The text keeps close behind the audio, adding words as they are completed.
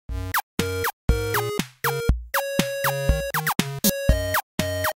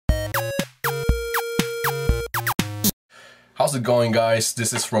How's it going, guys?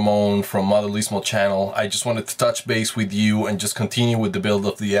 This is Ramon from Modelismo channel. I just wanted to touch base with you and just continue with the build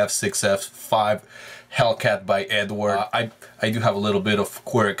of the F6F-5 Hellcat by Eduard. I do have a little bit of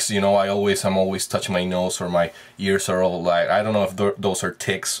quirks, you know. I'm always touching my nose, or my ears are all like, I don't know if those are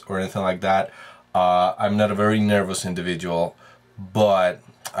tics or anything like that. I'm not a very nervous individual, but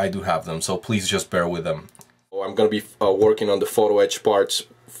I do have them, so please just bear with them. I'm gonna be working on the photo etch parts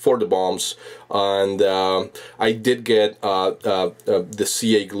for the bombs, and I did get the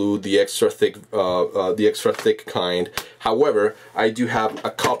CA glue, the extra thick kind. However, I do have a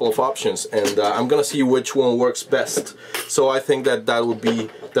couple of options, and I'm gonna see which one works best. So I think that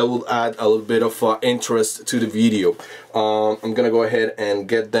will add a little bit of interest to the video. I'm gonna go ahead and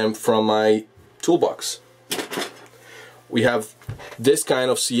get them from my toolbox. We have this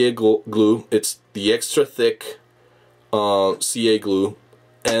kind of CA glue. It's the extra thick CA glue.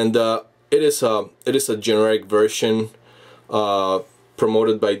 And it is a generic version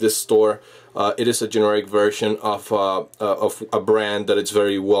promoted by this store. It is a generic version of a brand that it's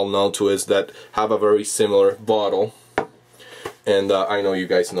very well known to us, that have a very similar bottle, and I know you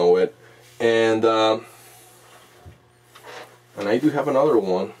guys know it. And I do have another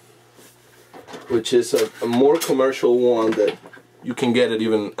one, which is a more commercial one that you can get it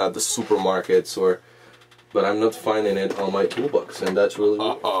even at the supermarkets, but I'm not finding it on my toolbox, and that's really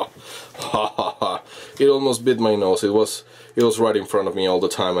weird. It almost bit my nose. It was right in front of me all the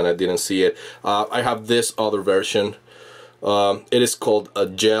time, and I didn't see it. I have this other version. It is called a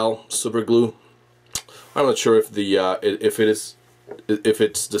gel super glue. I'm not sure if it's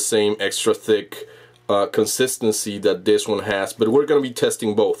the same extra thick consistency that this one has, but we're gonna be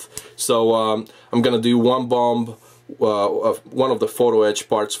testing both. So I'm gonna do one bomb, one of the photo etch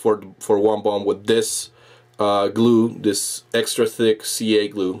parts for one bomb with this glue, this extra thick CA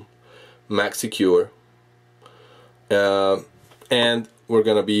glue, MaxiCure, and we're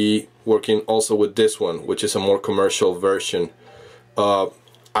gonna be working also with this one, which is a more commercial version. I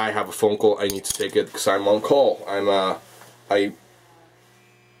have a phone call. I need to take it because I'm on call.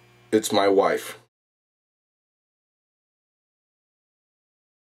 It's my wife.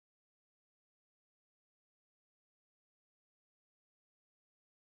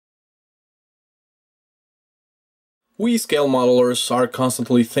 We scale modelers are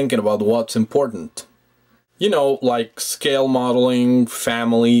constantly thinking about what's important. You know, like scale modeling,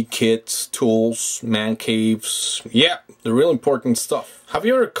 family, kids, tools, man caves, yeah, the real important stuff. Have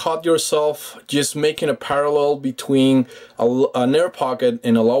you ever caught yourself just making a parallel between an air pocket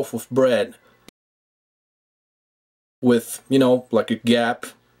and a loaf of bread with, you know, like a gap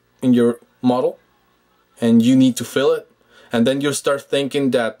in your model, and you need to fill it? And then you start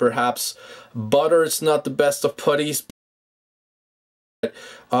thinking that perhaps butter is not the best of putties,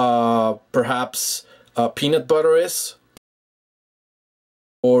 perhaps peanut butter is,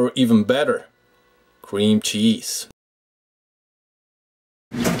 or even better, cream cheese.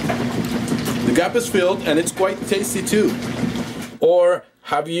 The gap is filled, and it's quite tasty too. Or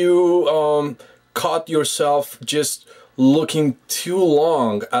have you caught yourself just looking too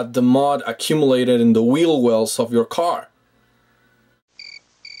long at the mud accumulated in the wheel wells of your car?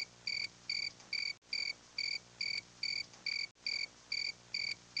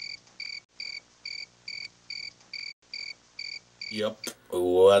 Yep,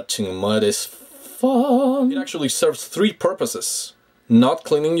 watching mud is fun. It actually serves three purposes. Not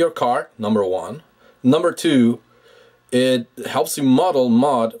cleaning your car, number one. Number two, it helps you model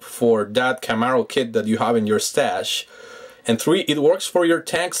mud for that Camaro kit that you have in your stash. And three, it works for your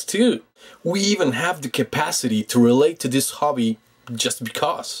tanks too. We even have the capacity to relate to this hobby just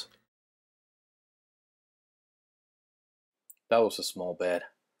because. That was a small bet.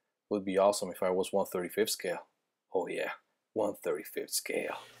 Would be awesome if I was 1/35th scale. Oh yeah. 1/35th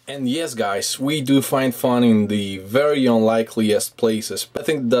scale. And yes, guys, we do find fun in the very unlikeliest places. I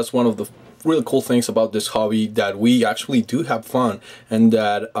think that's one of the really cool things about this hobby, that we actually do have fun, and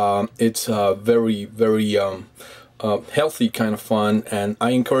that it's very, very healthy kind of fun, and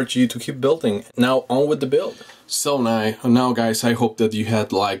I encourage you to keep building. Now on with the build. So now guys, I hope that you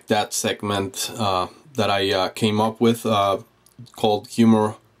had liked that segment that I came up with called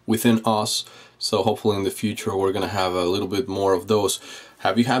Humor Within Us. So hopefully in the future we're gonna have a little bit more of those.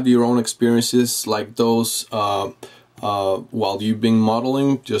 Have you had your own experiences like those while you've been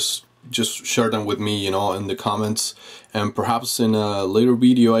modeling? Just share them with me, you know, in the comments, and perhaps in a later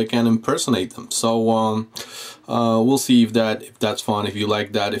video I can impersonate them. So we'll see if that's fun, if you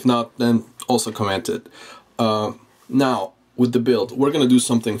like that. If not, then also comment it. Now with the build, we're gonna do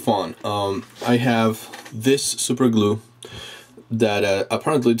something fun. I have this super glue that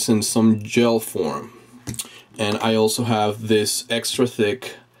apparently it's in some gel form, and I also have this extra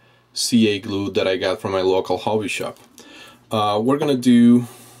thick CA glue that I got from my local hobby shop. We're gonna do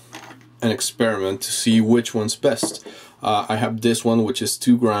an experiment to see which one's best. I have this one, which is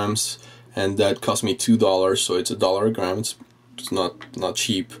 2 grams, and that cost me $2, so it's $1 a gram. It's not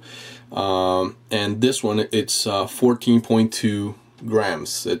cheap. And this one, it's 14.2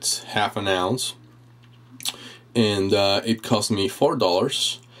 grams. It's half an ounce, and it cost me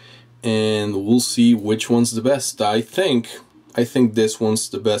 $4. And we'll see which one's the best. I think this one's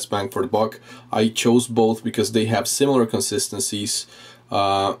the best bang for the buck. I chose both because they have similar consistencies,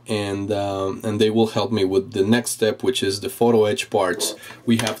 and they will help me with the next step, which is the photo etch parts.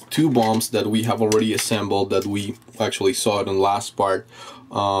 We have 2 bombs that we have already assembled that we actually saw it in the last part.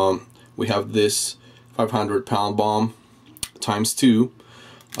 We have this 500-pound bomb times 2.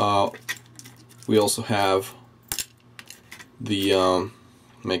 We also have the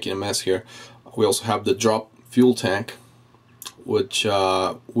making a mess here. We also have the drop fuel tank, which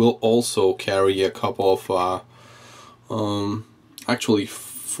will also carry a couple of actually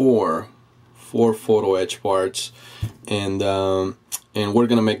four photo etch parts, and we're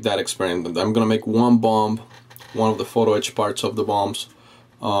gonna make that experiment. I'm gonna make one bomb, one of the photo etch parts of the bombs.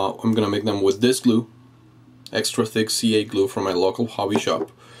 I'm gonna make them with this glue, extra thick CA glue from my local hobby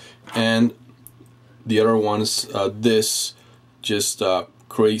shop, and the other one is this just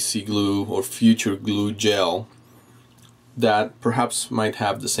crazy glue or future glue gel that perhaps might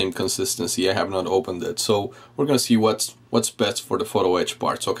have the same consistency. I have not opened it, so we're gonna see what's best for the photo etch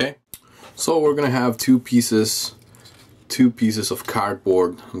parts. Okay, so we're gonna have two pieces of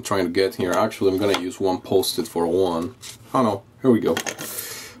cardboard. I'm trying to get here. Actually, I'm gonna use one post-it for one. Oh no, here we go.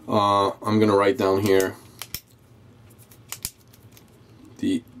 I'm gonna write down here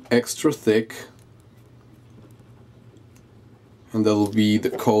the extra thick, and that will be the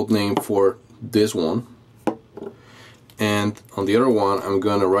code name for this one. And on the other one, I'm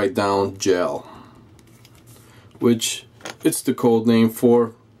gonna write down gel, which it's the code name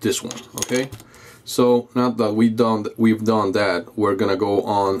for this one. Okay, so now that we've done that, we're gonna go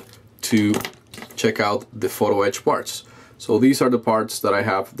on to check out the photo etch parts. So these are the parts that I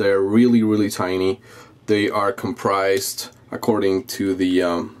have. They're really tiny. They are comprised according to the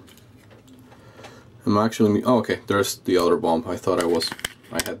I'm actually, oh, okay, there's the other bomb. I thought I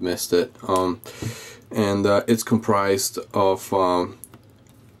had missed it. And it's comprised of,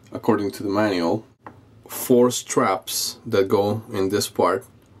 according to the manual, 4 straps that go in this part.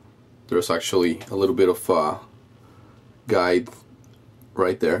 There's actually a little bit of guide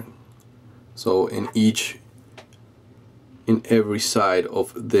right there. So in every side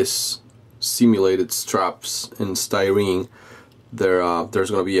of this simulated straps in styrene,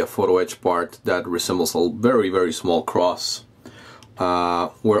 there's going to be a photo etch part that resembles a very small cross.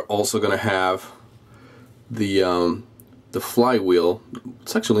 We're also going to have the flywheel.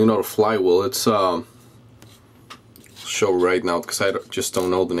 It's actually not a flywheel. It's show right now because I just don't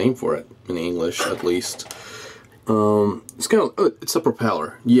know the name for it in English, at least. It's kind of it's a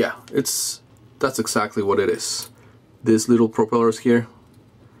propeller. Yeah, that's exactly what it is. These little propellers here,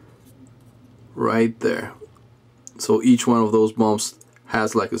 right there. So each one of those bombs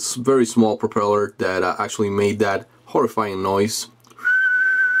has like a very small propeller that actually made that horrifying noise,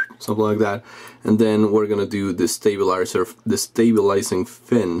 something like that. And then we're gonna do the stabilizing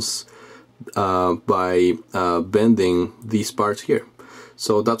fins by bending these parts here.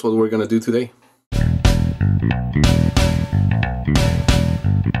 So that's what we're gonna do today.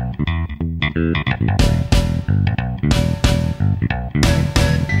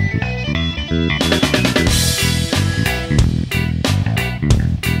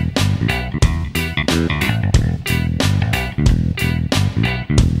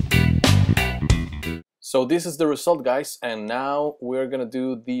 So this is the result, guys, and now we're gonna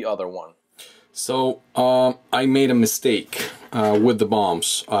do the other one. So I made a mistake with the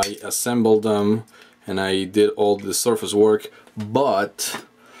bombs. I assembled them and I did all the surface work, but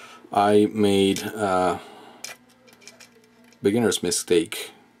I made a beginner's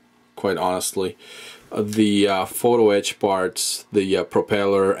mistake, quite honestly. The photo etch parts, the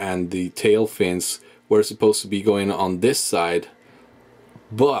propeller and the tail fins were supposed to be going on this side,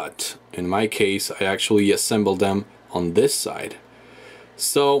 but in my case I actually assembled them on this side.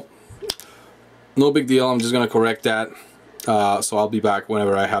 So no big deal, I'm just gonna correct that. So I'll be back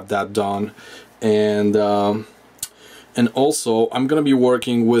whenever I have that done. And also I'm gonna be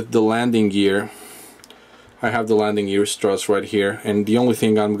working with the landing gear. I have the landing gear struts right here, and the only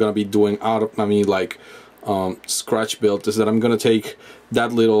thing I'm gonna be doing scratch build is that I'm gonna take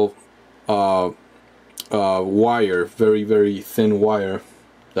that little wire, very thin wire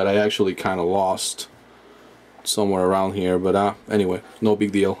that I actually kind of lost. somewhere around here, but anyway, no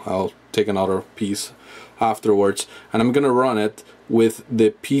big deal. I'll take another piece afterwards, and I'm gonna run it with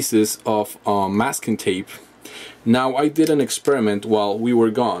the pieces of masking tape. Now, I did an experiment while we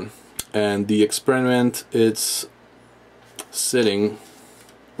were gone, and the experiment, it's sitting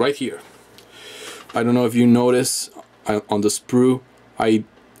right here. I don't know if you notice, on the sprue I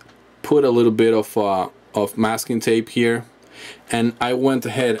put a little bit of masking tape here, and I went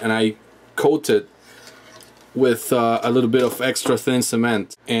ahead and I coated with a little bit of extra thin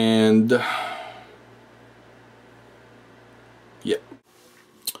cement, and yeah.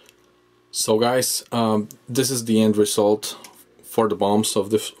 So guys, this is the end result for the bumps of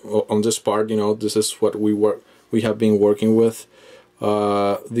this on this part. You know, this is what we have been working with.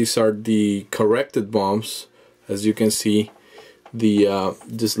 These are the corrected bumps. As you can see, the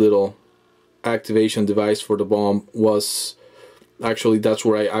this little activation device for the bump was actually, that's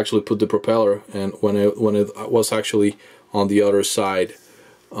where I actually put the propeller, and when it was actually on the other side.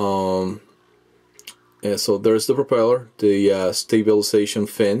 And so there's the propeller, the stabilization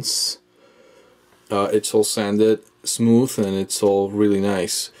fins. It's all sanded smooth and it's all really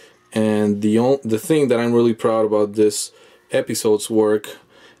nice. And the thing that I'm really proud about this episode's work,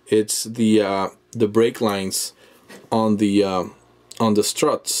 it's the brake lines on the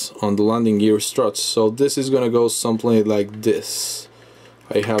struts, on the landing gear struts. So this is gonna go something like this.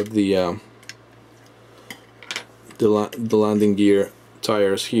 I have the landing gear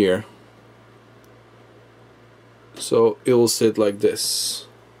tires here, so it will sit like this.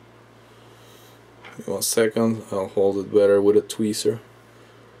 1 second, I'll hold it better with a tweezer,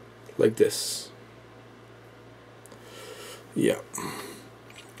 like this. Yeah,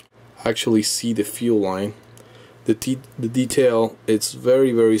 actually see the fuel line. The detail, it's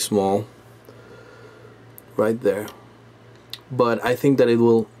very small right there, but I think that it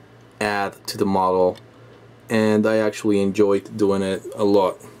will add to the model, and I actually enjoyed doing it a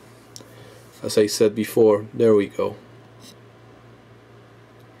lot. As I said before, there we go.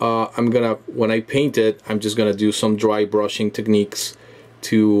 When I paint it, I'm just gonna do some dry brushing techniques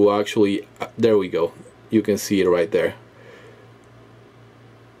to actually, there we go, you can see it right there.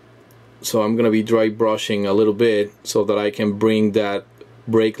 So I'm gonna be dry brushing a little bit so that I can bring that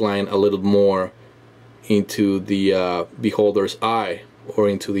brake line a little more into the beholder's eye, or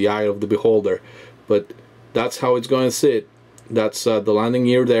into the eye of the beholder. But that's how it's going to sit. That's the landing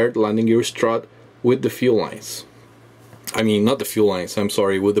gear there, the landing gear strut with the fuel lines. I mean, not the fuel lines, I'm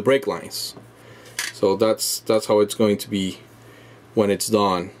sorry, with the brake lines. So that's how it's going to be when it's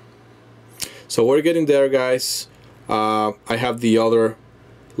done. So we're getting there, guys. I have the other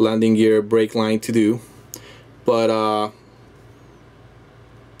landing gear brake line to do, but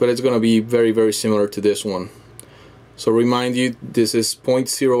it's gonna be very similar to this one. So remind you, this is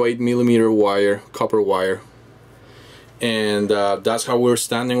 0.08 millimeter wire, copper wire, and that's how we're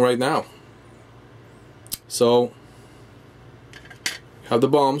standing right now. So have the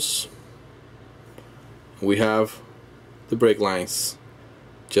bumps, we have the brake lines,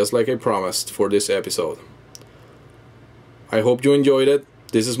 just like I promised for this episode. I hope you enjoyed it.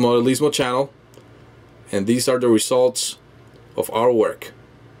 This is Modelismo channel, and these are the results of our work.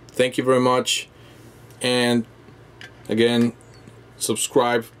 Thank you very much, and again,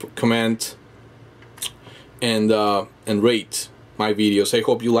 subscribe, comment, and rate my videos. I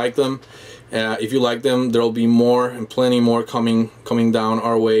hope you like them. If you like them, there will be more and plenty more coming down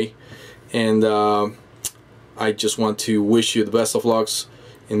our way, and I just want to wish you the best of lucks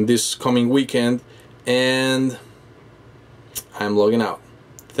in this coming weekend, and I'm logging out.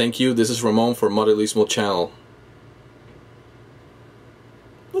 Thank you. This is Ramon for Modelismo channel.